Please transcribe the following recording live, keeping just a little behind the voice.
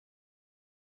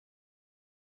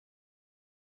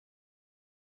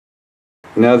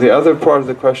Now the other part of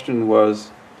the question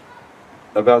was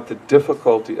about the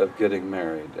difficulty of getting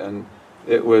married, and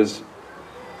it was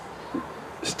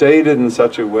stated in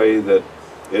such a way that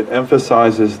it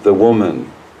emphasizes the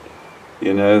woman,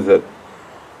 that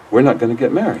we're not going to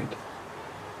get married.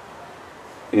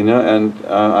 And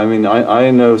I mean,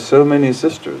 I know so many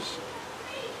sisters.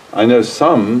 I know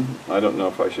some, I don't know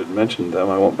if I should mention them,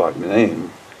 I won't by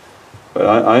name, but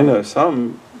I know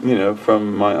some,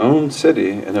 from my own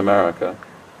city in America,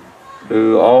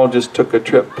 who all just took a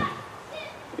trip,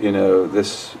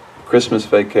 this Christmas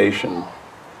vacation,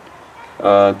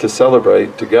 to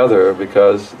celebrate together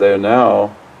because they're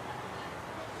now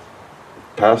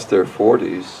past their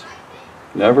 40s,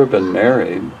 never been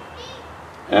married,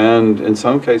 and in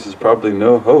some cases probably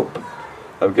no hope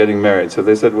of getting married. So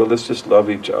they said, well, let's just love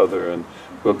each other and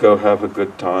we'll go have a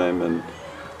good time and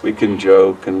we can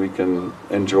joke and we can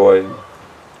enjoy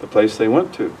the place they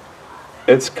went to.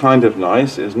 It's kind of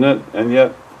nice, isn't it? And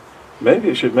yet, maybe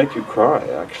it should make you cry,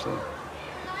 actually.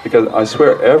 Because I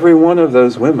swear, every one of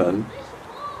those women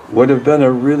would have been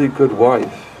a really good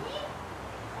wife.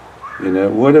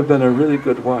 Would have been a really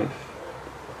good wife.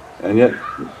 And yet,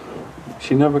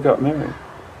 she never got married.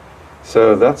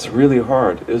 So that's really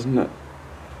hard, isn't it?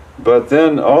 But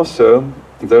then also,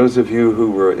 those of you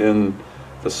who were in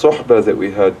the suhbah that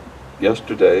we had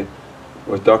yesterday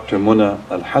with Dr. Muna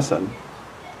Al-Hassan,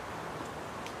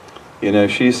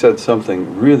 she said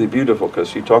something really beautiful because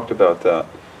she talked about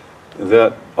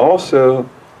that also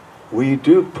we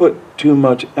do put too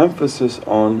much emphasis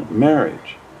on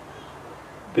marriage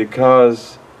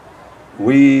because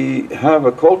we have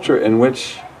a culture in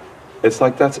which it's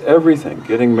like that's everything,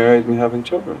 getting married and having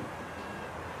children.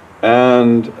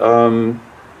 And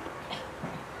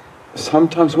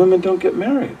sometimes women don't get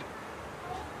married.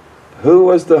 Who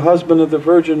was the husband of the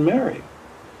Virgin Mary?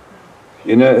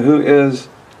 Who is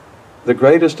the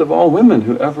greatest of all women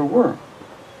who ever were.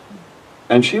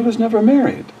 And she was never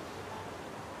married.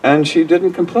 And she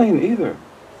didn't complain either.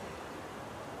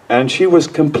 And she was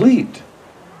complete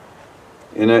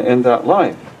in that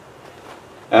life.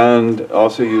 And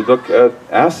also you look at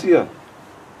Asiya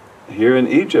here in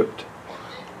Egypt,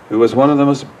 who was one of the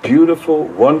most beautiful,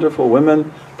 wonderful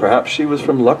women. Perhaps she was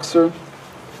from Luxor.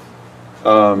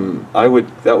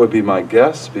 That would be my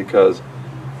guess, because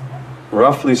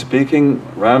roughly speaking,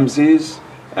 Ramses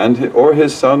or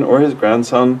his son or his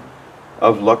grandson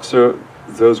of Luxor,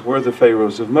 those were the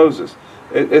pharaohs of Moses.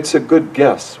 It's a good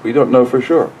guess. We don't know for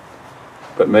sure.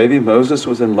 But maybe Moses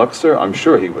was in Luxor. I'm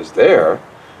sure he was there.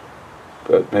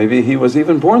 But maybe he was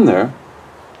even born there.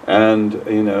 And,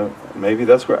 maybe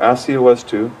that's where Asiya was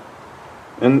too.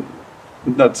 And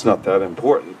that's not that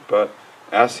important. But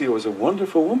Asiya was a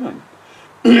wonderful woman.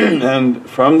 And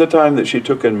from the time that she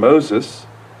took in Moses,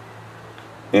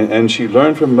 and she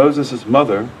learned from Moses'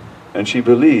 mother, and she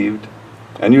believed,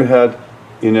 and you had,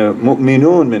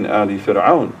 mu'minun min ali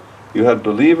Fir'aun. You had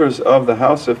believers of the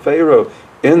house of Pharaoh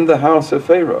in the house of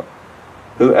Pharaoh,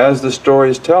 who, as the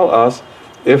stories tell us,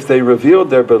 if they revealed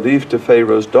their belief to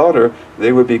Pharaoh's daughter,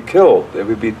 they would be killed. They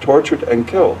would be tortured and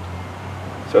killed.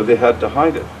 So they had to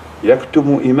hide it.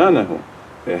 Yaktumu imanahu.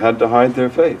 They had to hide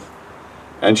their faith.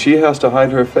 And she has to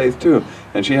hide her faith too.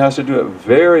 And she has to do it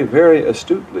very, very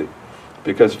astutely,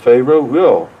 because Pharaoh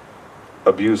will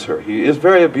abuse her. He is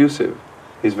very abusive.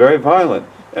 He's very violent.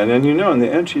 And then in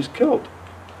the end she's killed.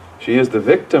 She is the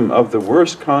victim of the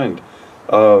worst kind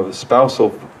of spousal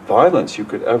violence you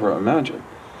could ever imagine.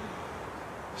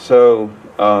 So,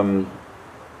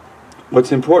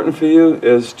 what's important for you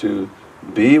is to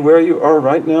be where you are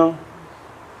right now,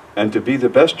 and to be the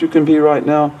best you can be right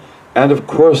now. And of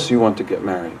course you want to get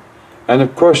married. And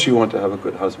of course you want to have a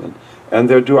good husband. And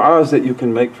there are du'as that you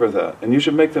can make for that. And you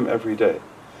should make them every day.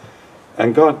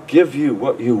 And God give you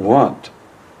what you want.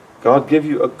 God give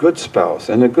you a good spouse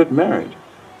and a good marriage.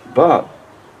 But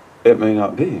it may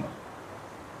not be.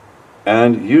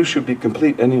 And you should be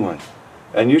complete anyway.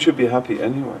 And you should be happy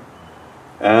anyway.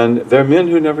 And there are men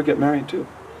who never get married too.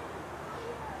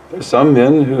 There's some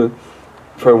men who,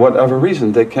 for whatever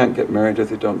reason, they can't get married or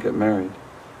they don't get married.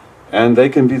 And they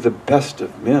can be the best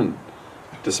of men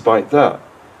despite that.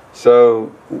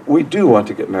 So we do want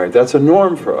to get married. That's a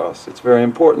norm for us. It's very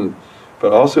important.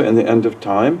 But also in the end of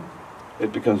time,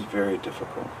 it becomes very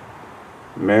difficult.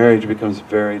 Marriage becomes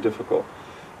very difficult.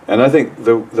 And I think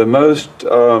the most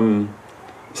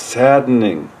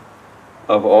saddening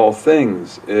of all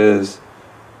things is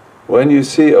when you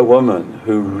see a woman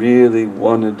who really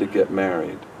wanted to get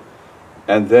married,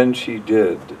 and then she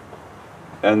did,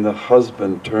 and the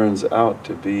husband turns out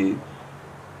to be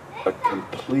a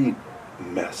complete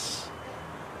mess.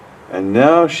 And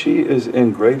now she is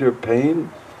in greater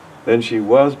pain than she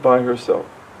was by herself.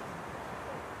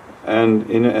 And,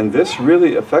 you know, and this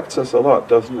really affects us a lot,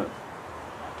 doesn't it?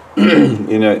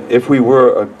 You know, if we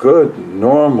were a good,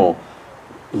 normal,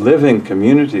 living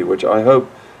community, which I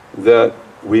hope that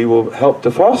we will help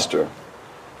to foster,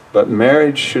 but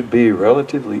marriage should be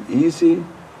relatively easy,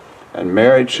 and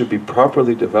marriage should be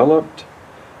properly developed,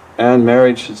 and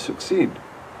marriage should succeed.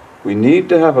 We need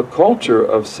to have a culture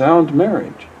of sound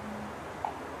marriage.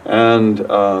 And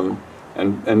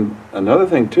another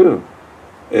thing too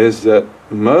is that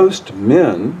most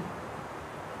men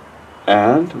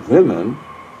and women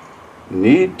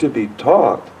need to be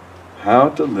taught how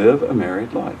to live a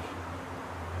married life,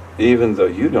 even though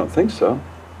you don't think so,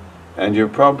 and you're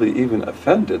probably even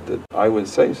offended that I would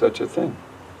say such a thing.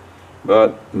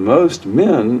 But most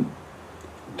men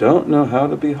don't know how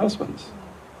to be husbands.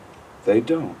 They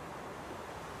don't.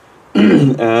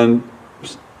 And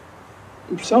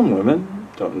some women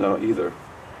don't know either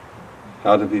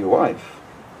how to be a wife.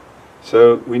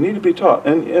 So we need to be taught.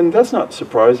 And that's not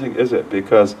surprising, is it?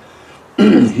 Because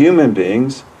human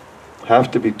beings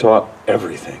have to be taught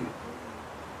everything.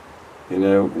 You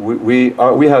know,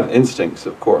 we have instincts,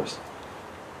 of course,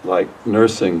 like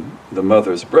nursing the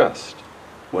mother's breast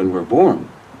when we're born.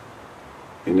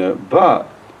 You know, but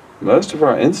most of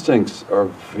our instincts are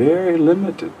very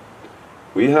limited.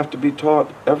 We have to be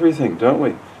taught everything, don't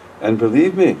we? And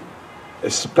believe me,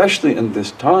 especially in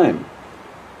this time,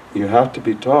 you have to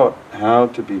be taught how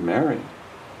to be married.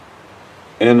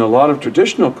 In a lot of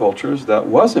traditional cultures, that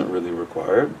wasn't really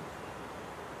required.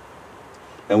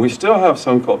 And we still have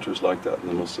some cultures like that in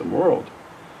the Muslim world,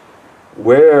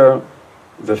 where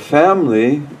the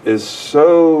family is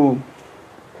so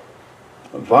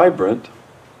vibrant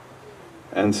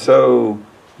and so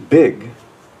big,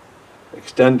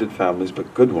 extended families,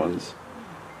 but good ones,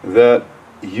 that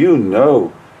you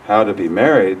know how to be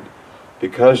married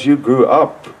because you grew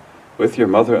up with your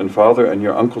mother and father and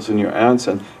your uncles and your aunts,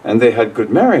 and they had good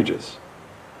marriages.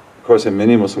 Of course, in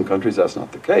many Muslim countries, that's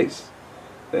not the case.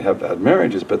 They have bad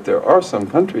marriages, but there are some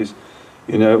countries,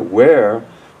 you know, where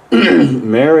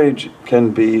marriage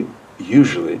can be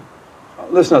usually,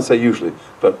 let's not say usually,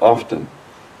 but often,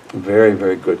 very,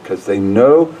 very good, because they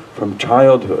know from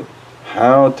childhood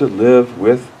how to live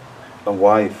with a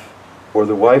wife, or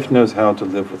the wife knows how to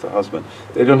live with a husband.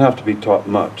 They don't have to be taught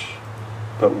much,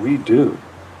 but we do.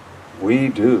 We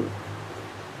do.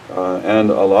 And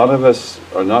a lot of us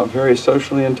are not very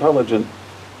socially intelligent,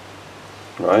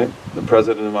 right? The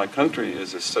president of my country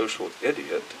is a social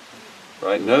idiot,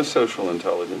 right? No social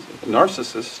intelligence. A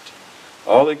narcissist.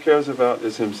 All he cares about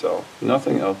is himself,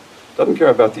 nothing else. Doesn't care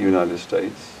about the United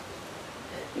States.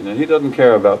 You know, he doesn't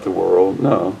care about the world,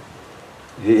 no.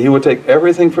 He would take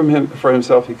everything from him for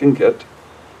himself he can get,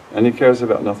 and he cares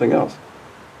about nothing else.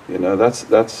 You know, that's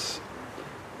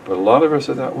but a lot of us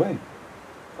are that way.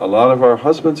 A lot of our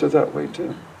husbands are that way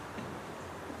too.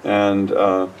 And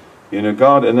you know,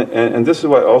 God, and this is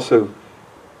why also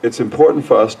it's important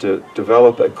for us to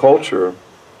develop a culture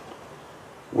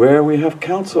where we have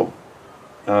counsel.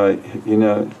 You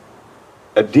know,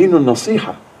 ad-dinu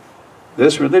nasiha.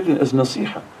 This religion is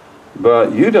nasiha.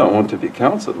 But you don't want to be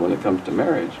counseled when it comes to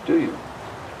marriage, do you?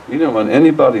 You don't want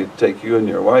anybody to take you and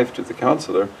your wife to the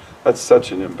counselor. That's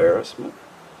such an embarrassment.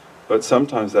 But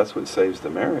sometimes that's what saves the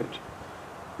marriage.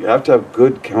 You have to have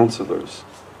good counselors.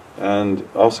 And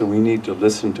also we need to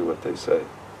listen to what they say.